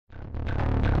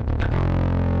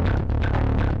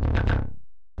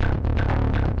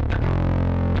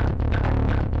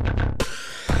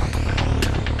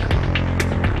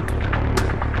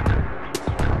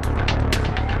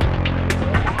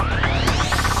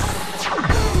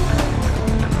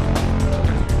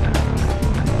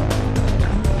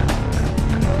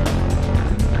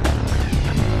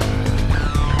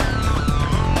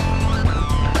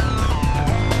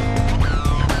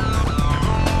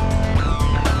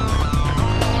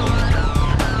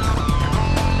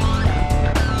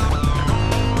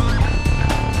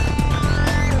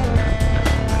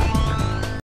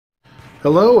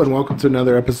Hello and welcome to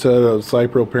another episode of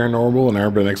SCIPRO Paranormal and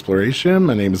Urban Exploration.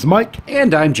 My name is Mike.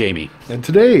 And I'm Jamie. And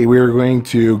today we are going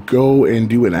to go and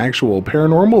do an actual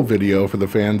paranormal video for the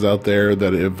fans out there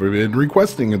that have been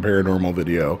requesting a paranormal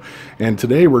video. And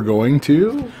today we're going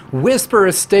to Whisper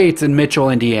Estates in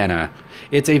Mitchell, Indiana.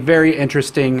 It's a very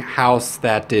interesting house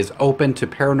that is open to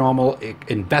paranormal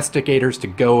investigators to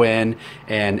go in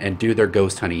and do their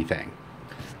ghost hunting thing.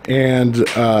 And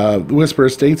Whisper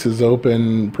Estates is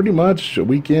open pretty much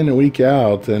week in and week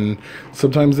out, and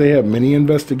sometimes they have mini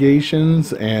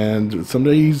investigations, and some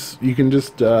days you can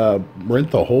just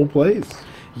rent the whole place.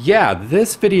 Yeah,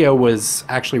 this video was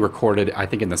actually recorded, I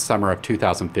think, in the summer of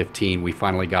 2015. We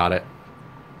finally got it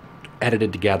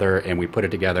edited together, and we put it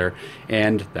together,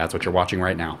 and that's what you're watching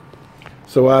right now.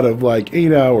 So out of like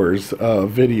 8 hours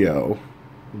of video,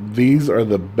 these are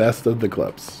the best of the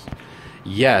clips.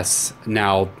 Yes.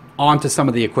 Now, on to some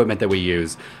of the equipment that we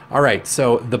use. All right,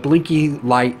 so the blinky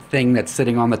light thing that's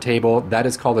sitting on the table, that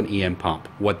is called an EM pump.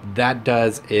 What that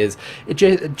does is it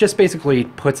just basically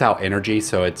puts out energy,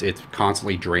 so it's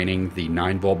constantly draining the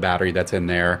 9-volt battery that's in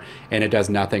there, and it does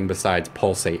nothing besides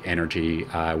pulsate energy,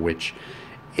 which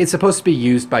is supposed to be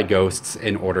used by ghosts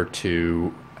in order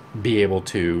to be able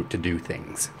to do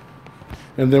things.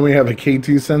 And then we have a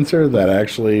K2 sensor that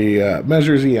actually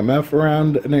measures EMF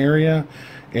around an area.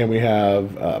 And we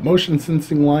have motion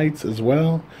sensing lights as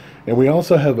well. And we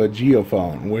also have a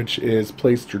geophone, which is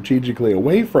placed strategically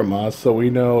away from us, so we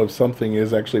know if something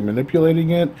is actually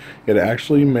manipulating it, it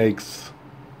actually makes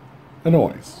a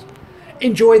noise.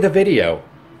 Enjoy the video.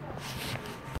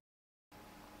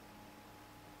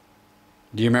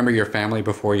 Do you remember your family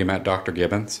before you met Dr.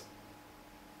 Gibbons?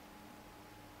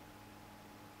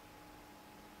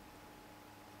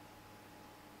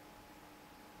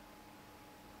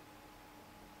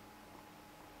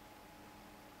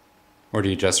 Or do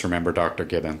you just remember Dr.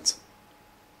 Gibbons?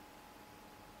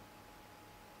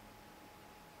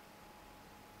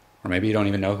 Or maybe you don't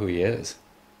even know who he is.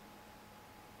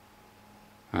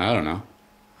 I don't know.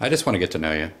 I just want to get to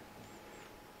know you.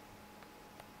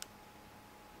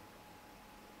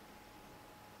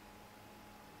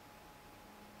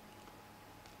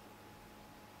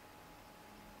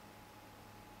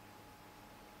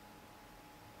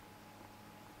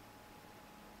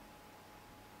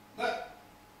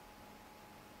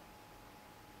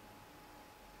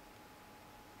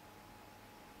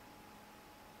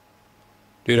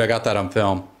 Dude, I got that on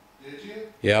film. Did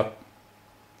you? Yep.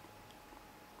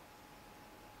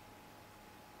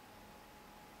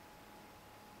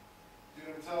 Dude,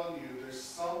 I'm telling you, there's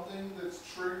something that's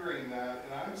triggering that,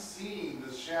 and I'm seeing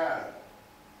the shadow.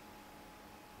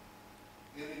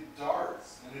 And it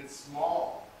darts, and it's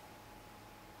small.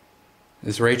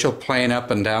 Is Rachel playing up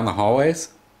and down the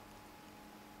hallways?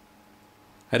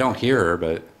 I don't hear her,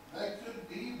 but... That could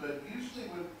be, but usually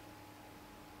when...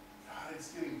 God,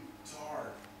 it's getting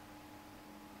dark.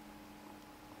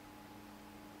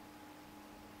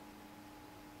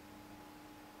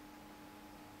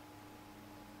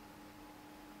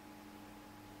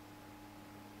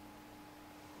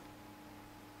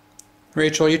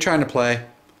 Rachel, are you trying to play?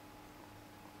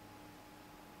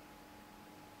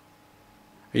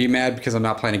 Are you mad because I'm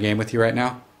not playing a game with you right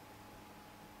now?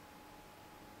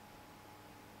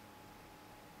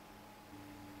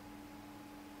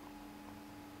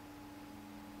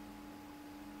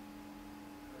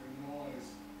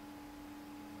 Noise.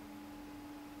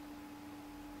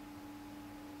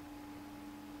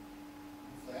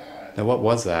 What's that? Now, what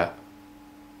was that?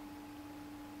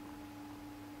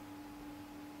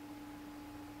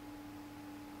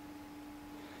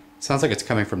 Sounds like it's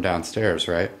coming from downstairs,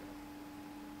 right? I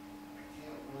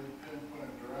can't really pinpoint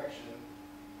a direction.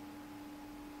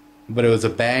 But it was a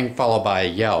bang followed by a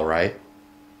yell, right?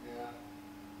 Yeah.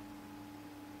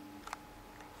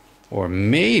 Or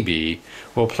maybe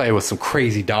we'll play with some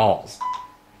crazy dolls.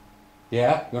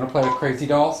 Yeah? You want to play with crazy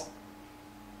dolls?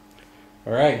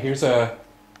 Alright, here's a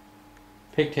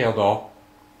pigtail doll.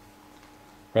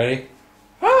 Ready?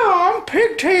 Oh, I'm a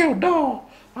pigtail doll.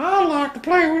 I like to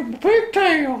play with my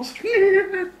pigtails.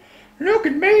 Look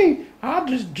at me. I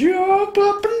just jump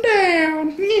up and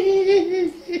down.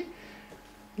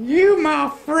 You my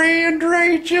friend,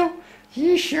 Rachel.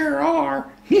 You sure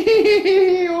are.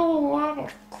 Oh, I'm a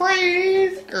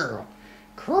crazy girl.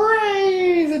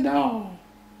 Crazy doll.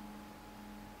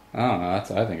 I don't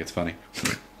know. I think it's funny.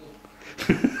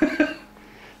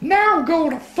 Now I'm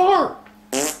going to fart.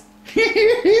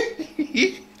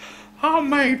 I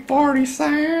made farty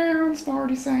sounds,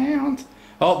 farty sounds.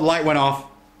 Oh, the light went off.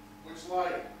 Which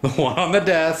light? The one on the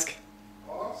desk.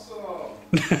 Awesome.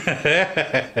 You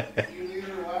need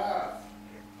her laugh.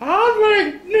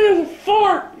 I think another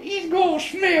fart is gonna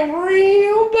smell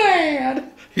real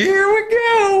bad. Here we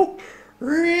go.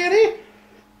 Ready?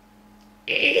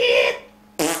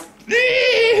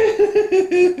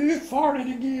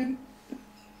 Farted again.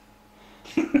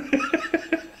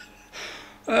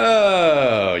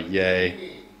 Oh,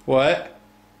 yay. What?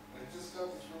 I just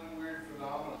got this really weird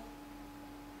phenomenon.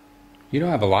 You don't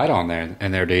have a light on there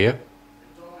in there, do you? I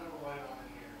don't have a light on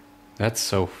in here. That's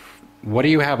so... What do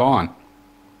you have on?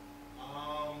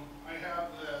 I have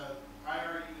the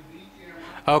IRUV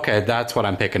camera. Okay, that's what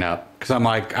I'm picking up. Because I'm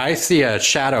like, I see a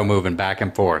shadow moving back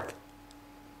and forth.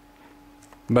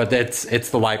 But it's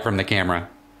the light from the camera.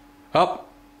 Oh,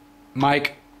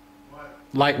 Mike. What?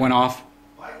 Light went off.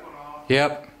 Light went off?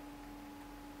 Yep.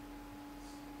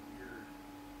 Weird.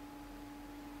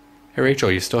 Hey, Rachel,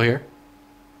 you still here?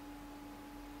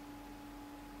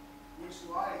 Which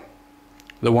light?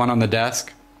 The one on the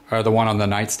desk? Or the one on the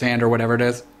nightstand or whatever it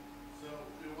is? So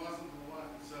it wasn't the one.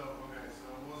 So, okay, so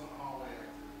it wasn't hallway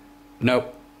activity.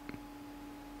 Nope.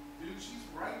 Dude, she's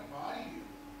right by you.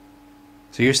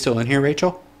 So you're still in here,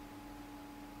 Rachel?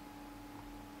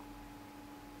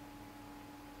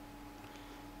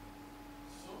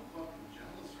 So fucking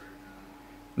jealous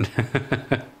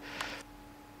right now.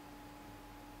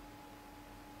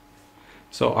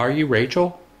 So are you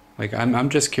Rachel? Like, I'm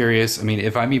just curious. I mean,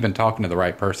 if I'm even talking to the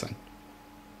right person.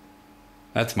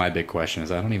 That's my big question,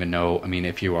 is I don't even know, I mean,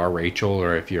 if you are Rachel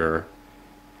or if you're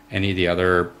any of the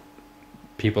other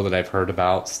people that I've heard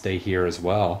about stay here as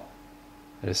well.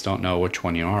 I just don't know which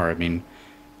one you are. I mean,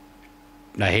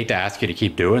 I hate to ask you to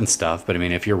keep doing stuff, but I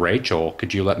mean, if you're Rachel,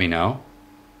 could you let me know?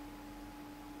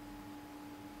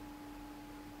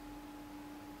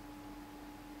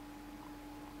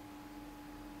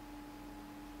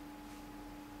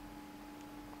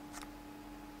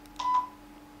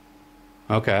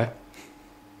 Okay.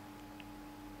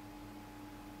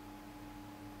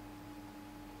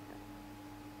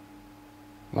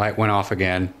 Light went off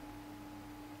again.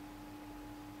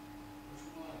 Which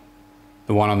one?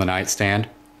 The one on the nightstand.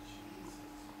 Jesus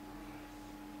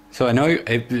Christ. So I know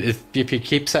if you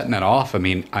keep setting it off, I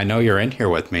mean, I know you're in here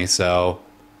with me, so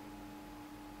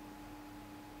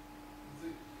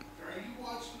Are you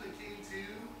watching the K2?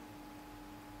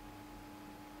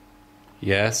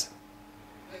 yes.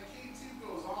 That K2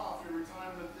 goes off every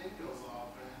time the thing goes off,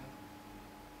 man.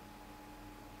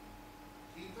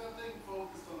 Keep that thing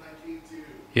focused on that K2.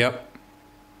 Yep.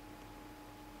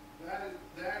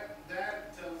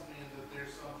 That tells me that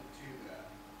there's something to that.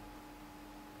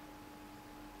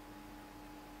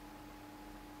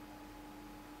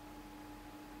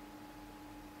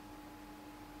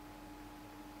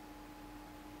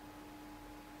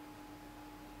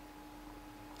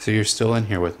 So you're still in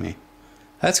here with me.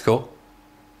 That's cool.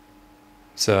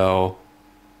 So,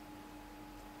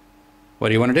 what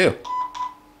do you want to do?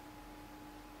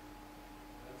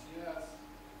 That's yes.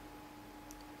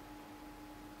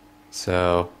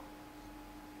 So,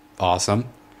 awesome.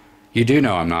 You do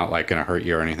know I'm not like going to hurt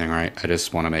you or anything, right? I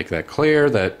just want to make that clear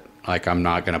that like I'm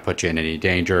not going to put you in any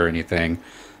danger or anything.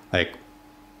 Like,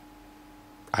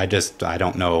 I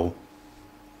don't know.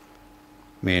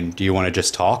 I mean, do you want to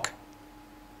just talk?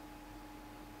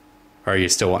 Or are you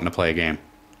still wanting to play a game?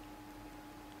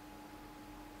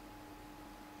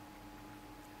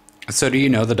 So do you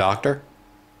know the doctor?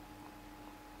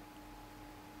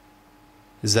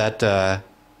 Is that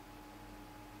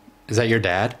your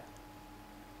dad?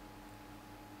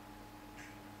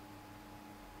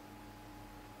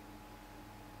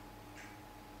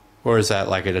 Or is that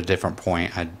like at a different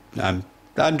point? I'm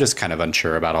just kind of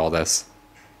unsure about all this.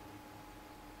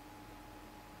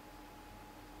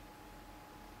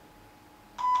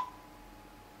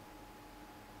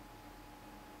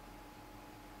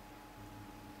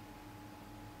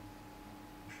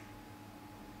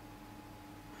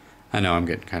 I know I'm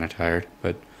getting kind of tired,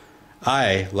 but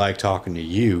I like talking to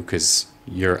you because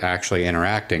you're actually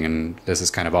interacting, and this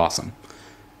is kind of awesome.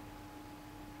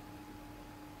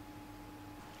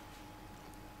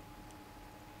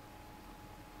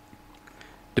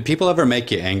 Do people ever make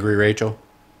you angry, Rachel?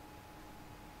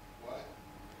 What?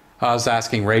 I was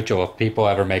asking Rachel if people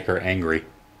ever make her angry.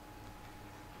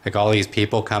 Like all these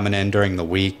people coming in during the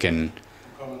week and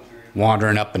I'm coming through.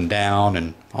 wandering up and down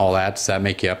and all that. Does that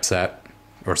make you upset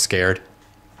or scared?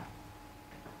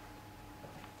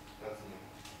 That's me.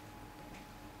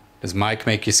 Does Mike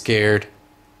make you scared?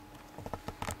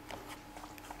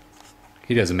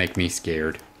 He doesn't make me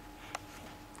scared.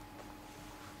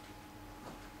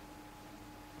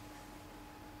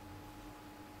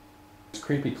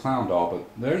 Creepy clown doll, but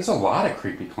there's a lot of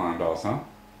creepy clown dolls, huh?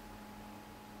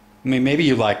 I mean, maybe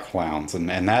you like clowns, and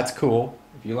that's cool.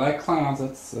 If you like clowns,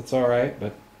 that's all right.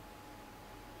 But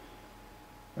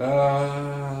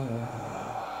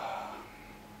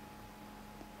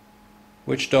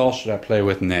which doll should I play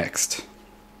with next?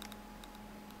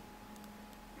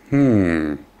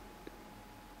 Hmm.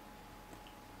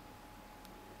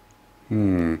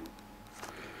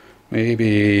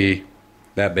 Maybe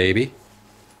that baby.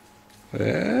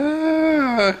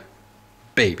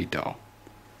 Baby doll.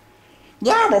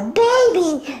 I'm a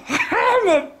baby. I'm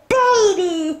a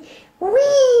baby.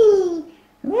 Wee.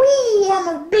 Wee. I'm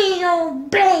a big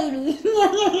old baby.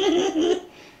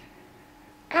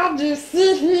 I just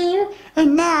sit here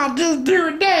and now I just do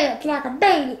a dance like a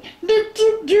baby. Do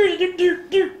do do do do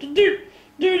do do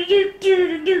do do do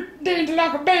do do dance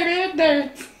like a baby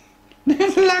dance.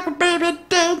 Dance like a baby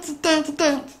dance dance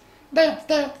dance dance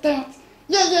dance dance.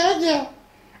 Yeah yeah yeah.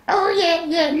 Oh yeah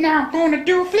yeah. Now I'm gonna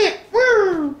do a flip.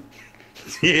 Woo.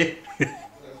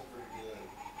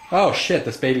 Oh shit,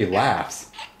 this baby laughs.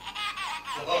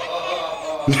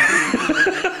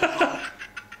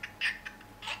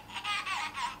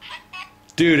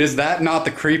 Dude, is that not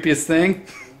the creepiest thing?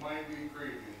 It might be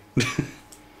creepy.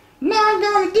 Now I'm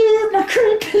gonna do my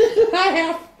creepy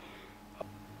laugh.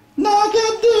 Now I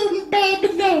gotta do my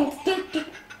baby dance.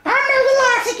 I'm making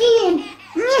laughs again.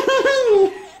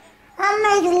 I'm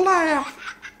making laugh.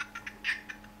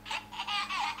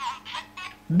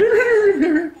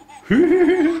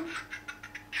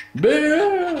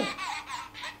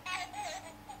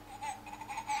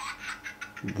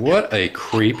 What a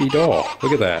creepy doll.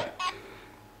 Look at that.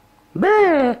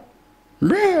 Brr,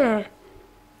 brr.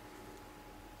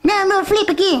 Now I'm gonna flip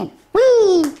again.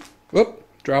 Whee! Whoop,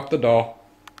 drop the doll.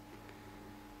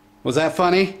 Was that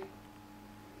funny?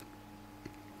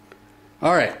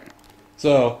 Alright,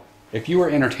 so if you were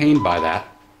entertained by that,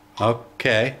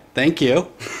 okay, thank you.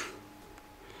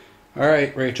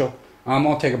 Alright, Rachel, I'm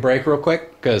gonna take a break real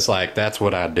quick, because like that's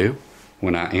what I do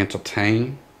when I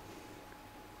entertain.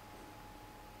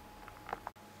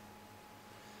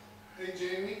 Hey,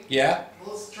 Jamie. Yeah?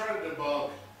 Let's try to debug.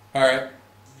 Alright.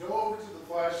 Go over to the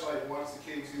flashlight and watch the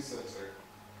K2 sensor.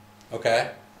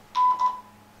 Okay.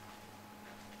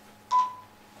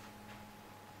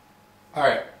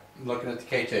 Alright, I'm looking at the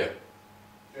K2.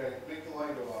 Okay, make the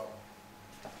light go up.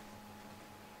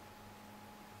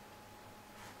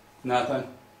 Nothing.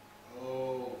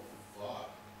 Oh, fuck.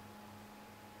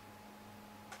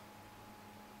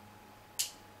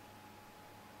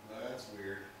 That's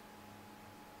weird.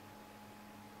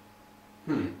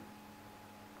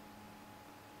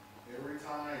 Every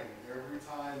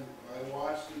time I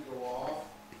watched it go off,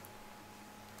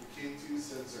 the K2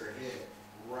 sensor hit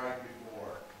right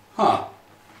before. Huh.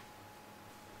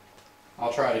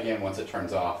 I'll try it again once it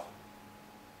turns off.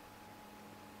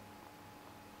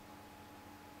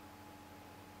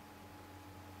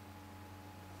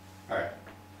 Alright.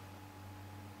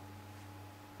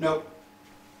 Nope.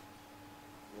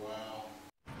 Wow.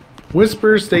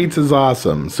 Whisper States is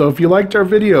awesome, so if you liked our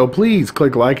video, please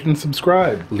click like and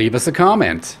subscribe. Leave us a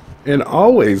comment. And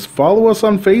always follow us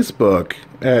on Facebook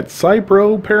at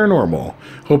SCIPRO Paranormal.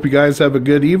 Hope you guys have a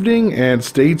good evening and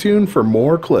stay tuned for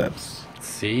more clips.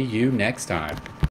 See you next time.